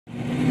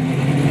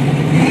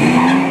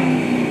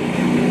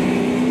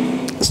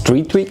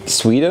Streetweek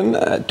Sweden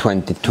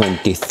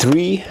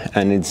 2023,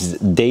 and it's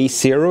day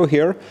 0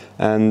 here,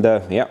 and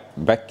yeah,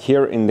 back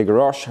here in the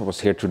garage. I was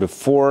here to the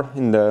 4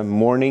 in the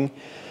morning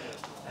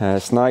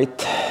last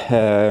night,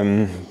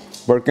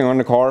 working on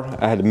the car.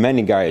 I had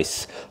many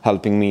guys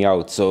helping me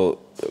out, so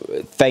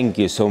thank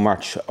you so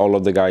much, all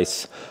of the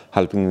guys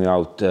helping me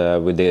out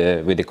with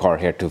the car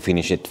here to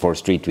finish it for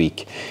Street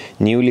Week.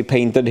 Newly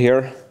painted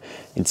here.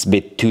 It's a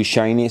bit too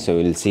shiny, so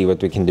we'll see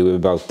what we can do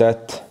about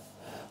that.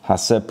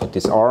 Hasse put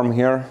his arm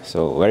here,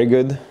 so very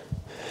good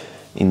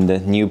in the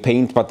new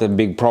paint, but the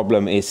big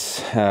problem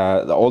is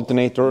the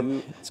alternator,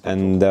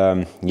 and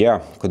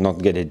yeah, could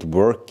not get it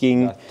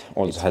working.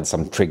 Also had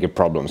some trigger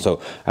problems, so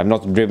I've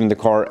not driven the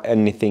car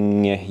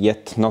anything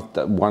yet,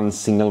 not one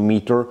single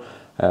meter,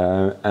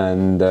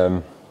 and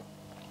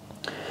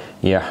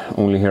yeah,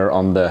 only here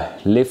on the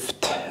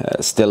lift.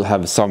 Still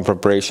have some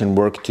preparation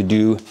work to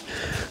do.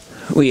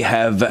 We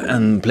have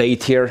a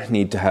plate here,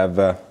 need to have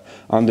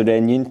under the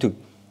engine to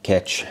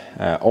catch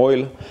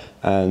oil,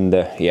 and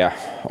yeah,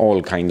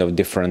 all kind of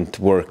different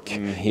work.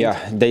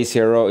 Yeah, day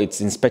 0,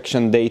 it's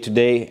inspection day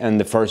today, and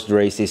the first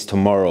race is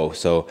tomorrow,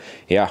 so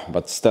yeah,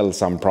 but still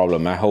some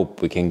problem. I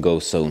hope we can go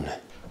soon.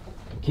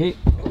 Okay,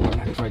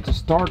 I try to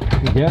start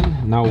again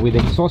now with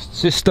exhaust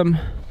system.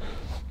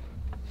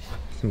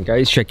 Some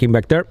guys checking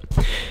back there,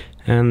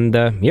 and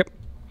yep.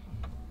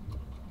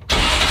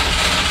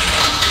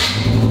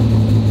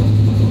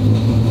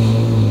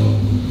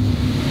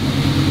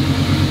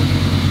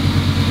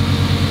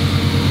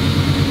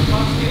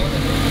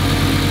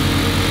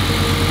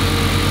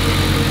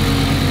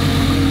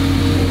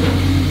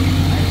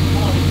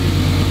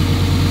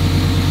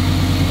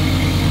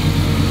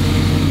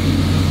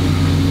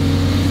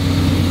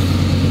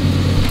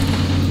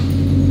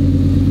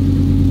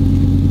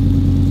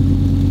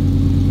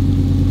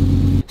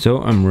 So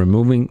I'm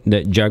removing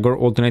the Jaguar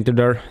alternator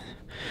there.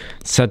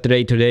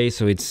 Saturday today,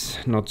 so it's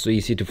not so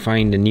easy to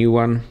find a new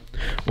one.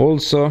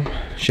 Also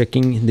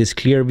checking this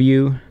clear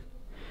view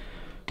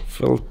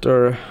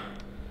filter.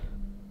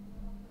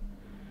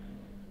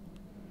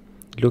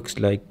 Looks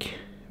like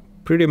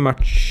pretty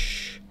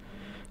much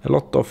a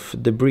lot of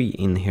debris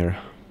in here.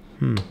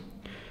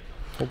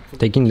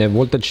 Taking the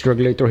voltage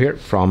regulator here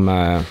from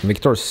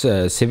Victor's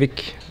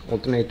Civic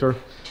alternator.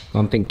 I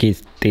don't think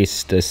it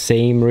is the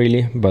same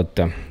really, but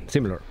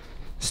similar.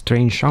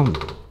 Strange sound.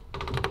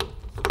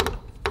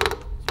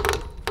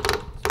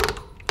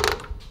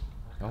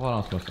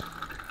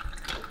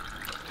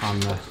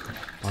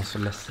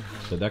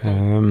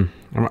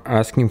 I'm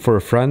asking for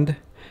a friend.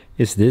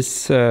 Is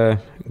this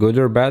good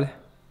or bad?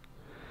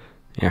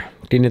 Yeah,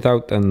 clean it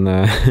out, and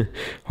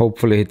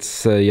hopefully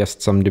it's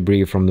just some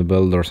debris from the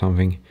build or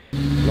something.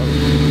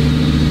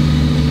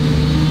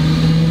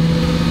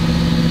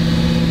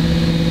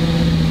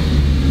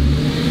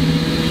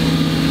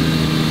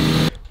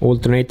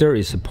 Alternator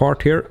is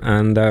apart here,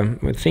 and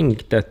I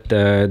think that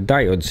the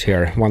diodes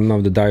here, one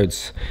of the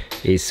diodes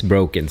is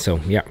broken,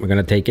 so yeah, we're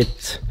gonna take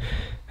it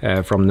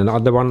from the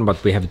other one,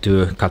 but we have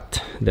to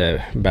cut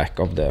the back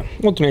of the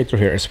alternator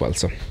here as well.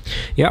 So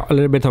yeah, a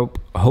little bit of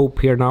hope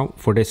here now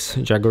for this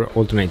Jaguar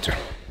alternator.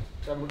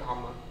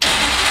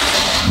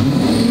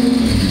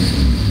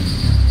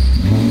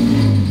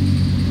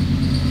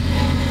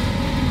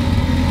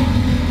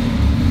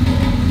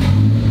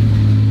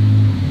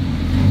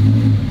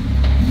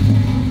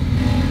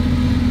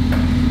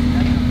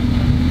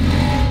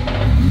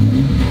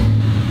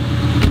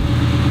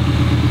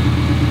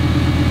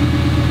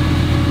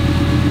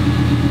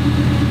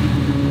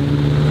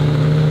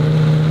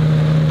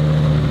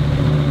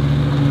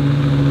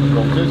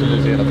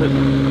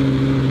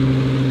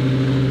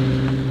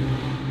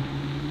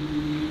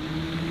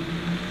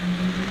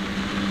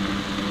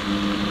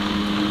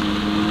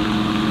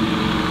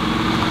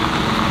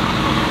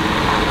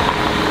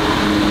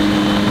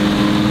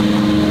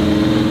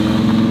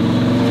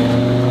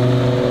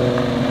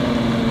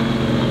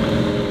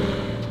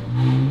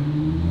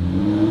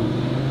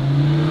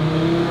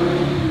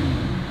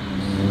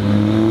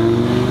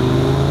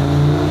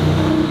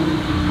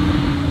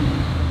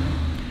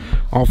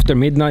 After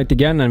midnight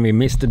again, and we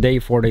missed the day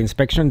for the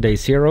inspection, day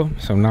 0,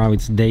 so now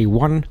it's day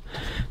 1,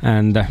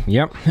 and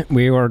yeah,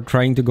 we were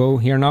trying to go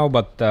here now,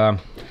 but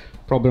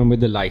problem with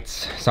the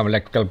lights, some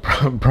electrical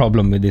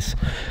problem with this,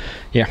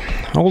 yeah,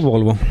 old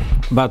Volvo.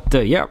 But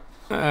yeah,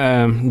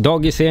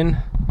 dog is in,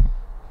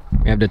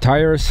 we have the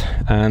tires,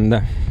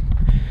 and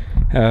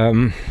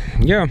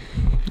yeah,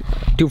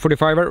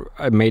 245er.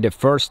 I made a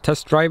first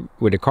test drive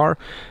with the car.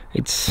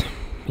 It's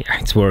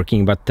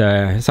working, but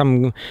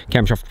some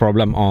camshaft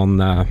problem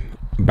on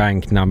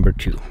bank number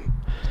 2.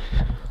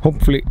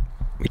 Hopefully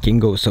we can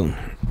go soon.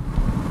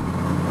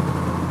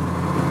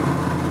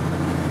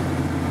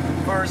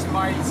 First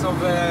miles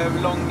of a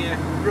long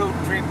road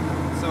trip,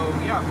 so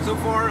yeah, so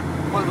far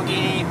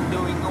Volvoghini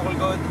doing all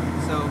good,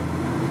 so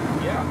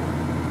yeah,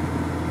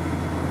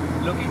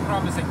 looking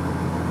promising.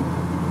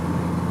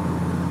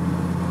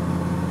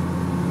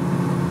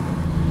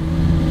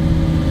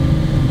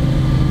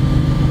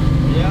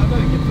 Ja,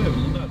 verkar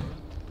ful där.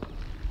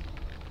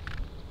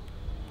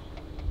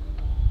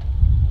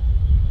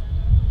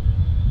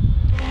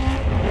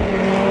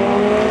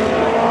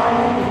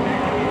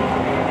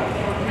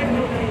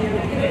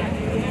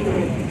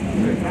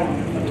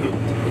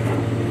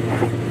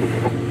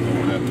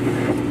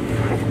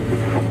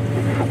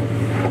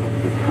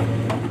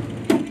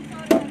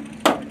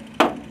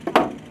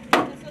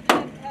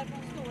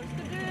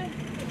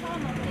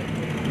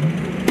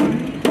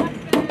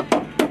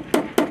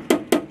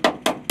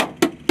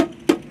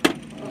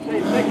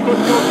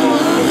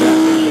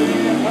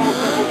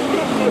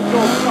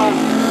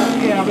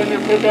 men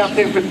en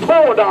förbättring för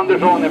Tord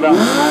Andersson i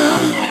vänster.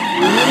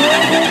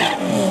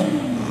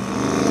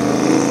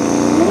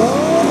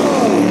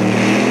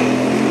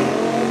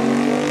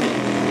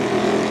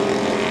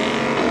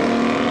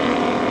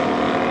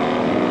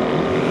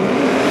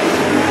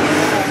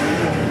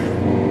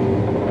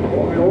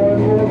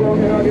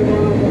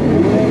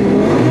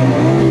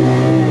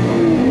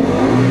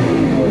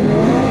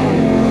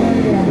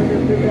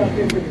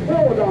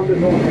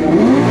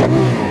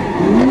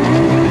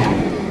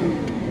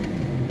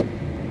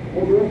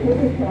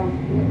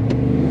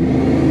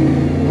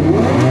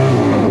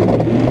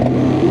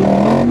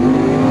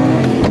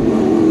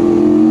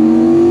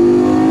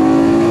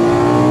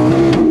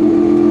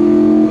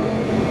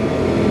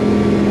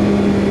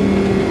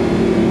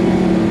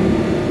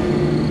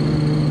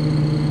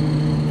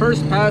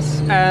 First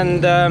pass,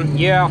 and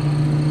yeah, a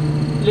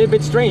little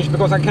bit strange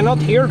because I cannot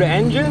hear the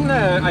engine.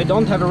 I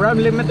don't have a rev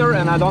limiter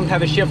and I don't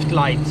have a shift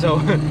light, so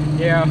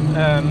yeah,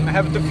 I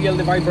have to feel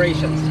the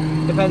vibrations,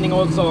 depending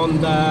also on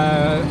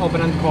the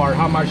opponent car,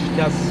 how much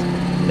does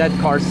that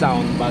car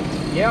sound. But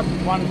yeah,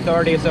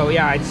 130, so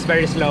yeah, it's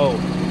very slow,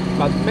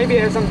 but maybe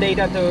I have some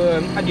data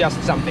to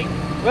adjust something.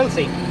 We'll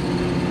see.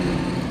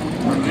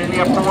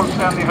 René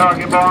Paulsen i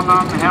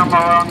högerbanan,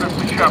 hemmavarande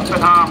för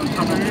Köpenhamn,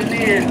 som är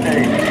ner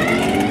sig.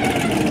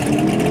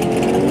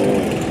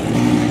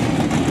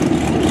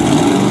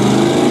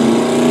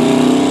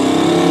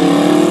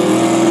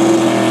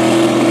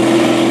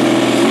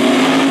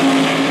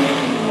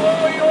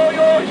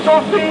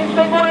 Så fint,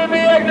 den går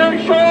iväg nu,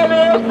 kör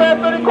löst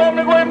efter, det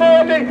kommer gå i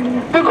mål,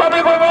 det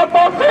kommer gå i mål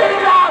på 4,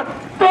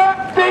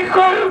 57,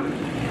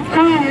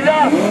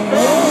 4,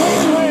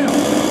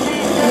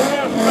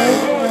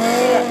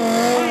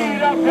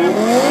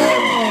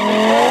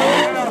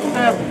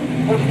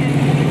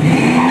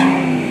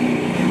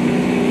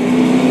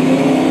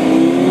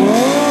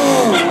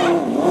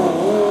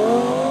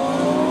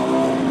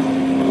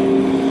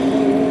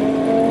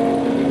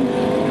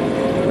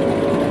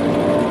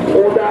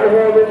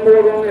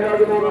 2 gånger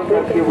högerbanan på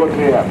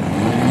 23.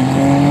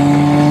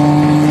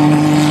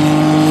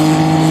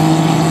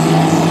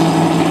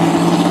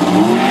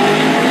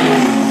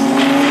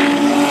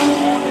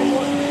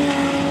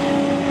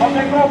 Om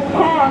det går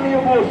fan i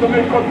att gå så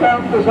mycket åt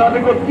vänster så hade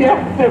det gått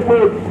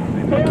jättefort.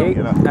 Okay,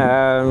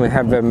 we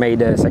have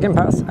made a second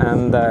pass,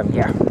 and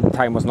yeah,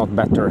 time was not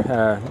better.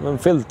 I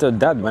felt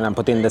dead when I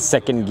put in the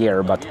second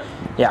gear, but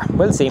yeah,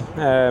 we'll see.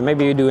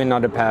 Maybe you do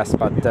another pass,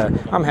 but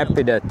I'm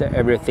happy that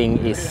everything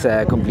is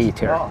complete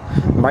here.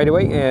 By the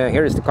way,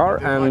 here is the car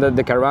and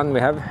the caravan. We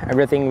have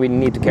everything we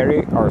need to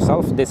carry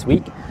ourselves this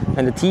week,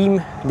 and the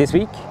team this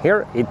week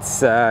here,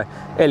 it's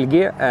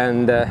LG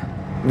and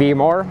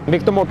VMR,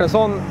 Victor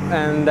Mortensson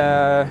and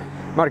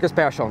Marcus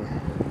Persson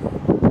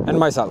and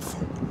myself.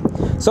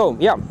 So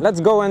yeah,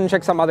 let's go and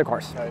check some other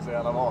cars.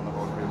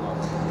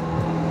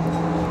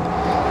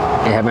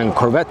 We have a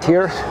Corvette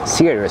here,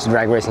 serious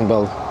drag racing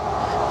build.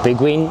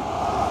 Big wing,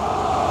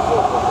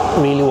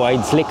 really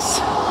wide slicks.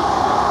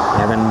 We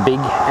have a big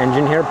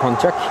engine here,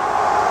 Pontiac.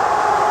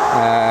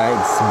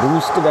 It's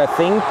boosted, I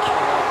think.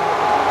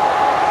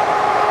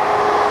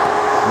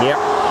 Yeah,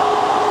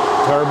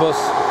 turbos,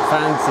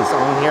 fans is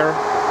on here.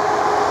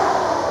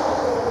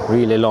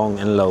 Really long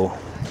and low.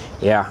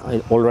 Yeah,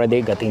 I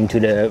already got into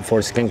the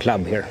 4-second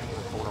club here.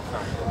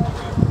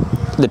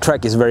 The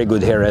track is very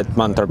good here at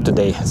Mantorp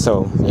today,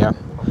 so yeah.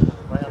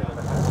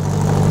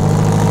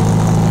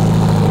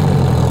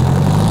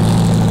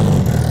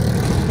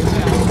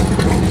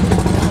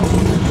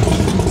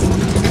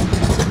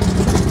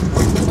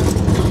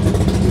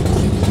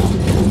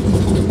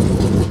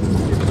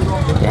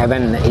 We have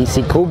an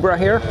AC Cobra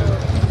here.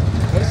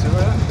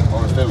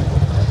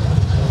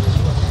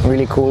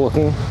 Really cool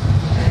looking.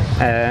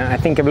 I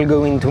think I will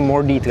go into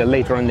more detail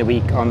later in the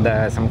week on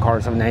some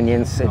cars and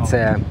engines. It's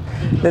a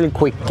little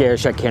quick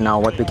check here now,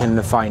 what we can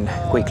find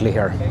quickly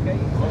here.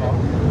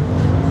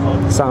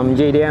 Some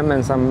JDM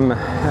and some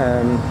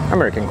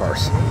American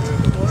cars.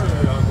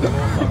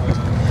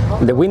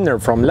 The winner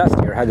from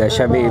last year had a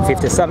Chevy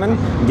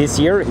 57. This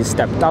year he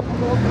stepped up.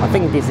 I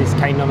think this is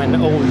kind of an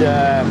old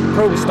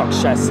Pro Stock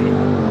chassis.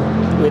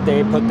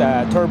 They put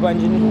a turbo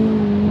engine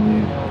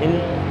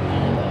in,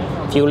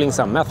 fueling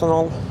some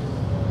methanol.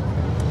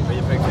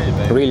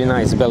 Really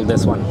nice build,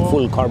 this one,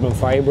 full carbon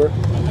fiber.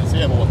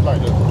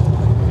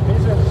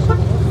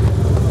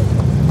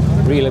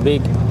 Really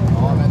big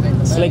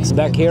slicks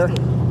back here.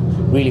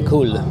 Really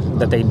cool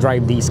that they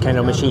drive these kind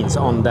of machines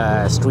on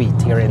the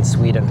street here in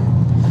Sweden.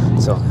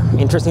 So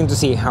interesting to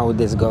see how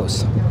this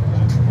goes.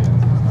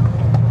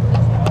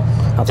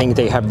 I think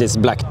they have this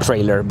black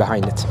trailer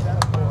behind it.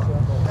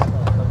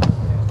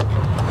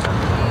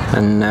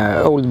 An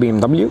old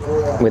BMW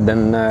with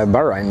an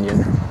Barra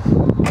engine.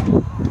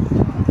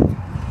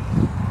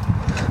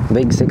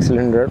 Big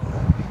 6-cylinder.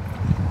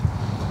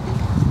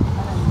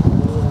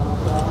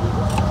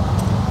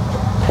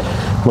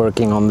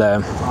 Working on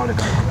the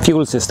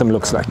fuel system,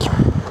 looks like.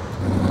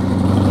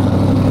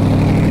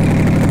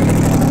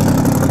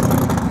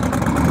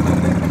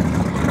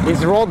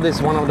 This rod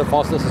is one of the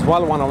fastest as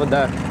well, one of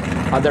the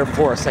other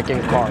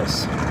 4-second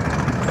cars.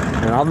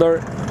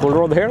 Another pull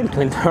rod here,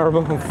 twin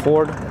turbo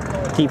Ford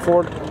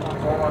T-Ford.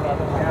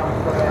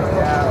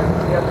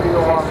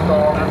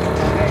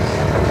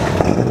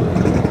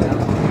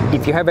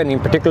 If you have any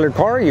particular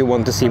car you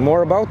want to see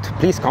more about,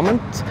 please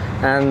comment,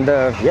 and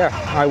yeah,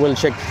 I will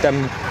check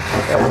them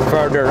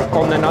further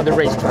on another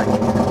racetrack.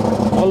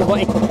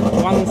 Volvo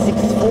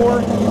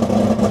 164,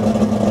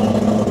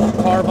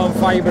 carbon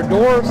fiber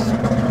doors.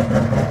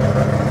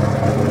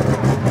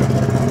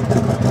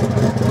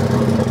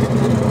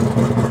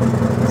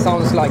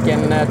 Sounds like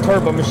a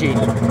turbo machine.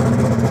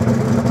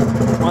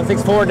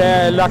 164,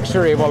 the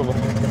luxury Volvo.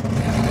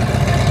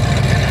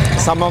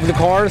 Some of the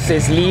cars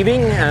is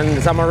leaving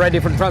and some are ready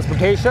for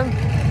transportation.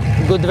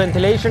 Good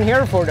ventilation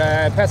here for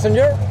the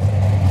passenger.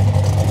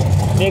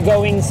 They're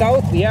going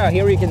south. Yeah,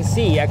 here you can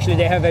see actually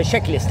they have a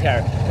checklist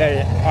here.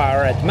 They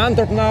are at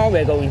Mantorp now.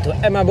 We're going to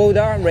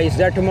Emmaboda, race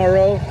there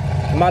tomorrow.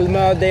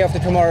 Malmö day after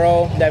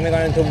tomorrow. Then we're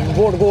going to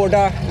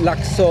Vårgårda,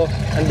 Laxå,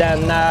 and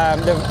then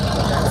the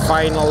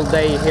final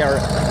day here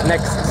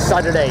next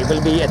Saturday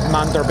will be at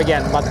Mantorp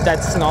again. But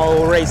that's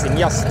no racing,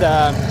 just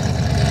the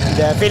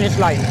finish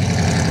line.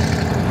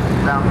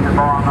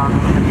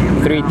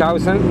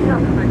 3000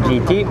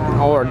 GT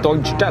or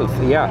Dodge Stealth,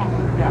 yeah,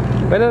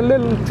 with a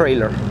little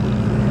trailer.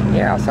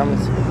 Yeah,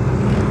 someone's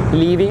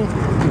leaving.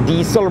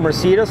 Diesel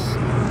Mercedes.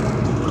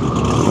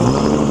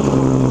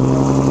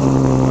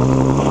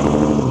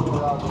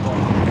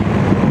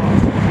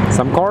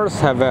 Some cars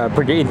have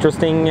pretty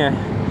interesting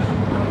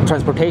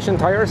transportation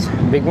tires,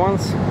 big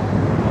ones.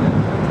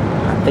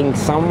 I think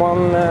some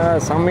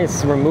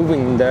is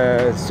removing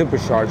the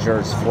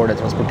superchargers for the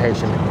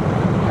transportation.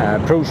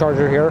 Pro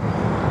charger here.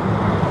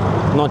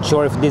 Not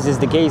sure if this is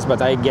the case,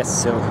 but I guess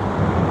so.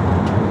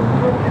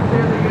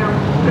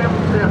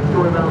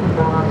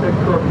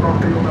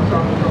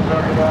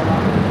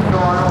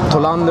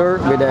 Tolander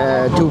with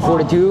a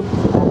 242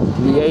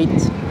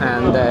 V8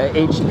 and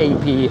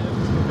HAP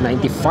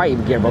 95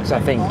 gearbox, I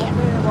think,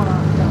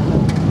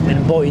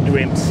 and Boyd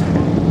rims.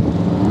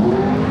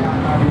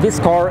 This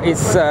car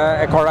is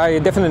a car I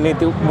definitely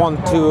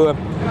want to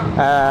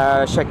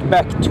check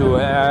back to,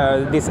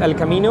 this El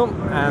Camino,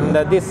 and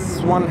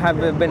this one have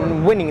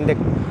been winning the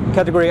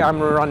category I'm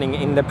running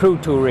in, the Pro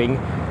Touring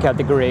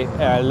category,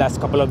 last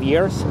couple of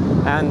years,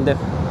 and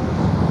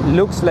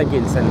looks like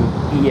it's an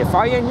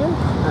EFI engine,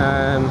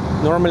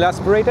 normally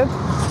aspirated,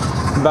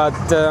 but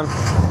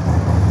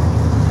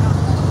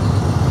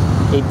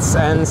it's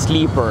a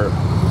sleeper.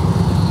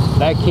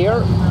 Back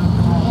here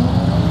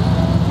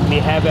we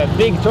have a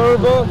big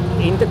turbo,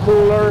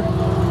 intercooler,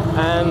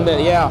 and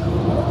yeah,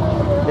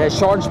 the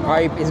charge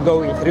pipe is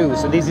going through,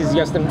 so this is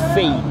just a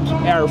fake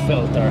air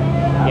filter.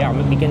 Yeah,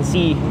 we can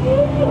see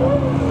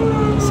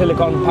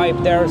silicone pipe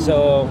there,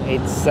 so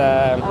it's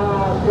the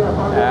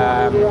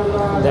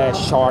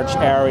charge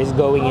air is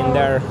going in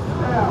there,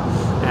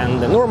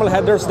 and the normal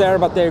headers there,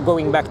 but they're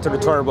going back to the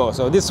turbo.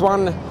 So this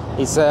one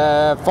is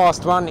a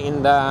fast one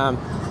in the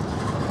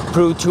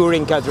Pro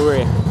Touring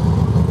category.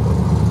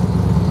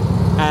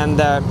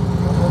 And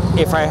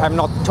if I have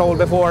not told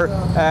before,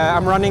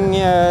 I'm running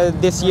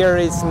this year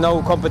is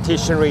no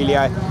competition really.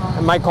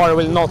 My car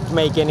will not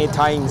make any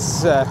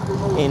times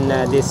in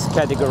this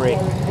category.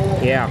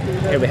 Yeah,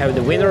 here we have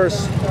the winner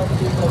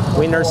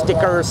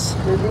stickers.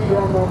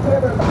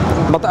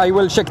 But I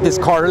will check this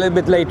car a little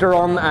bit later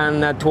on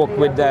and talk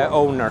with the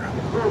owner.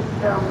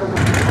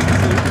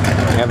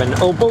 We have an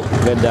Opel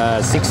with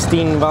a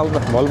 16 valve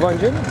Volvo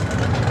engine.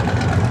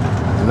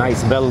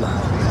 Nice build,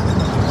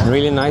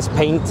 really nice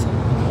paint.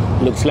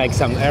 Looks like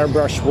some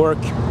airbrush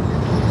work,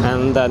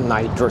 and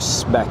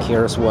nitrous back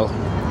here as well.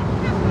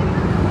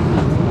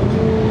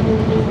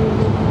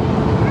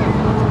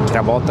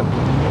 Krabaten.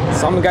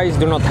 Some guys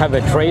do not have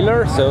a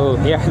trailer, so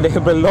yeah, they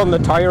build on the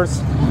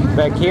tires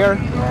back here.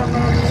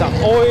 Some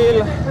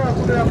oil.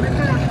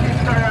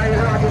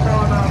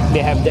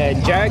 They have the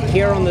jack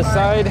here on the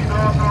side.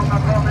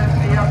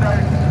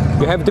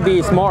 You have to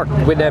be smart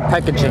with the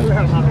packaging.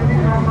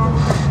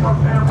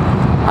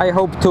 I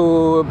hope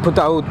to put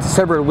out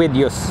several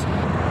videos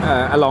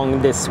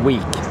along this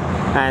week,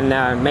 and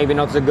maybe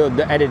not so good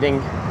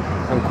editing,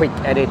 some quick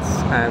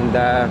edits, and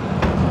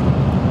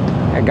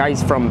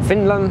guys from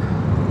Finland.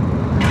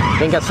 I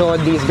think I saw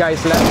these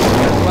guys last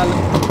week as well.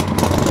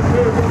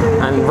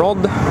 And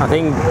rod, I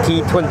think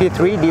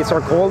T23, these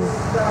are called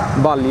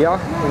balja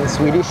in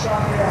Swedish,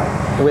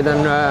 with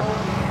a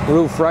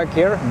roof rack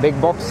here, big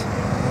box.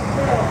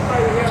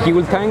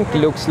 Fuel tank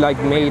looks like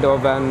made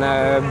of a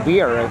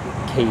beer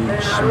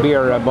cage,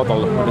 beer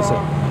bottle, what do you say?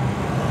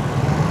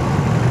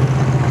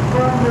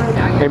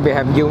 Here we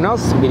have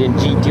Jonas with a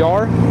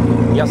GTR,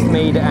 just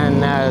made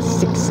an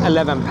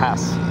 611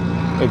 pass.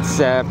 It's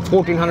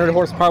 1400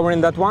 horsepower in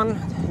that one,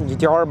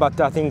 GTR, but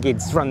I think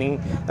it's running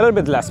a little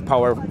bit less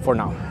power for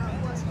now.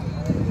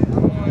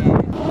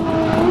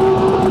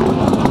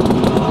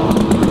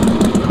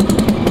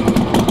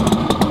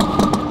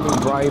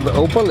 Drive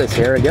Opel is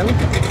here again.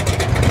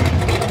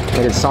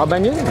 With a sub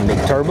engine and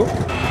big turbo.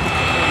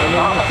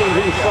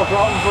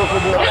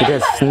 It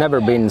has never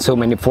been so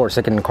many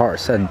 4-second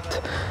cars at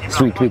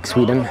Streetweek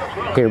Sweden.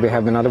 Here we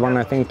have another one,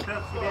 I think,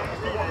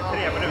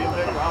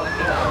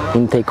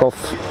 in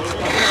takeoff.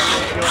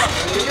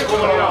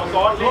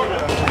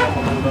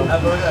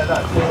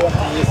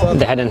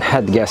 They hadn't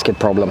had gasket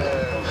problem.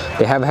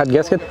 They have had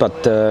gasket,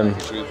 but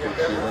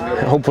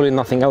hopefully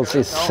nothing else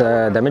is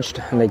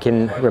damaged and they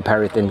can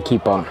repair it and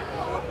keep on.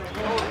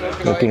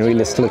 Looking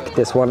really slick,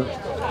 this one.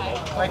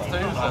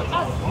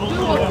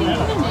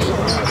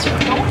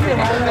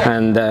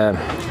 And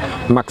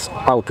Max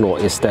Outlaw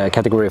is the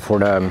category for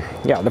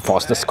the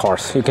fastest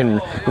cars. You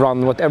can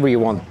run whatever you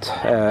want.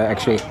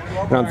 Actually,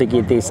 I don't think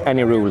it is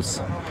any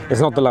rules.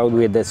 It's not allowed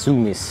with the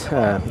Sumis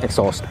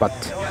exhaust, but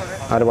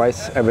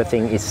otherwise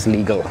everything is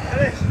legal.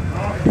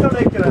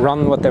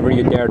 Run whatever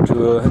you dare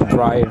to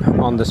drive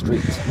on the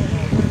street.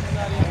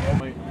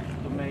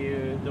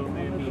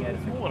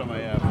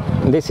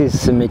 This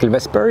is Mikael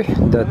Westberg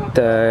that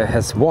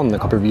has won a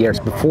couple of years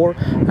before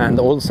and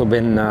also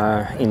been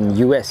in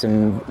US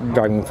and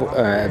driving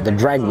the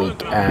drag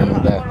week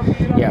and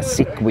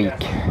sick week.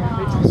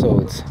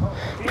 So it's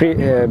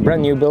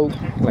brand new build,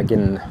 like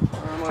in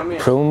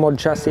Pro mod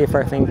chassis, if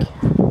I think.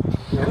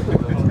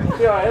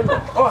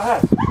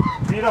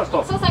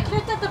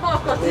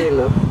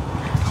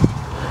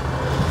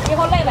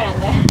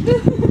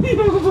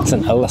 It's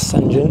an LS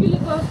engine.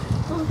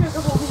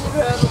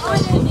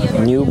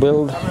 New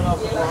build.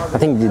 I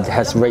think it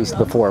has raced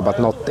before, but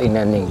not in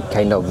any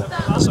kind of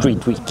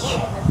street week.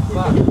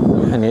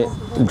 Any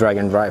drag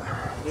and drive.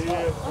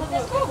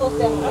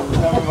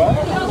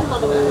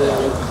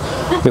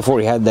 Before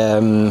he had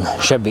the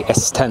Chevy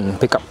S10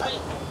 pickup.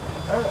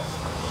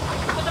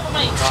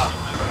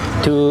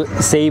 To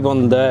save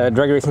on the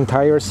drag racing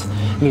tires,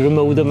 we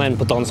removed them and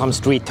put on some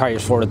street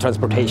tires for the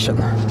transportation.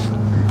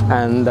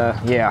 And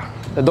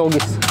the dog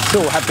is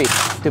so happy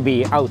to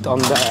be out on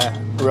the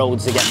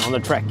roads again, on the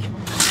track.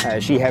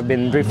 She have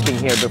been drifting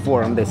here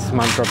before on this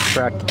Mantorp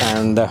track,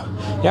 and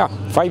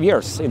 5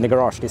 years in the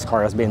garage this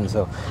car has been,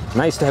 so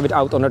nice to have it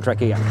out on the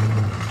track again,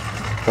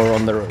 or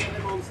on the road.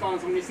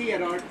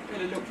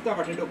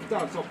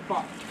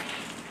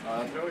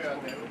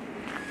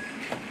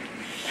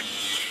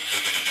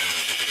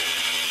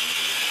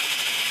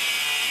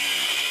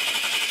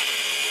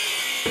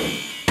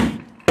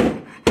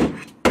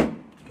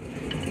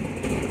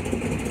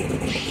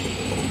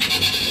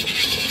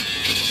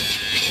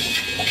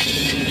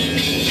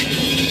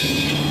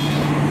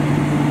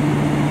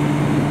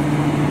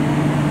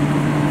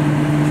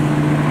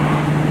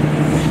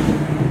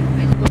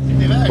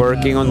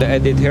 Working on the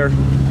edit here,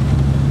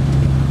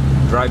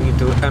 driving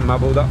to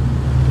Emmaboda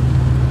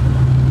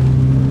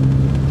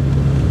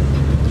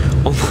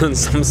on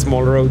some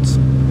small roads.